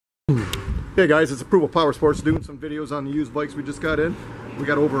Hey guys, it's Approval Power Sports doing some videos on the used bikes we just got in. We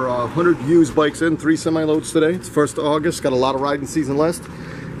got over 100 used bikes in, 3 semi-loads today. It's 1st of August, got a lot of riding season left.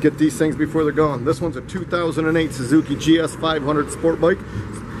 Get these things before they're gone. This one's a 2008 Suzuki GS500 sport bike.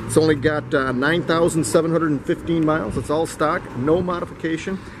 It's only got 9,715 miles. It's all stock, no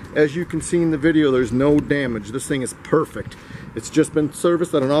modification. As you can see in the video, there's no damage. This thing is perfect. It's just been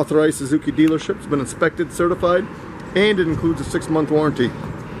serviced at an authorized Suzuki dealership. It's been inspected, certified, and it includes a 6-month warranty.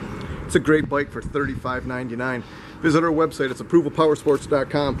 It's a great bike for $35.99. Visit our website. It's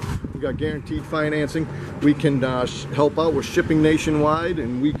approvalpowersports.com. We got guaranteed financing. We can help out with shipping nationwide,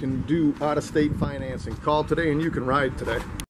 and we can do out-of-state financing. Call today and you can ride today.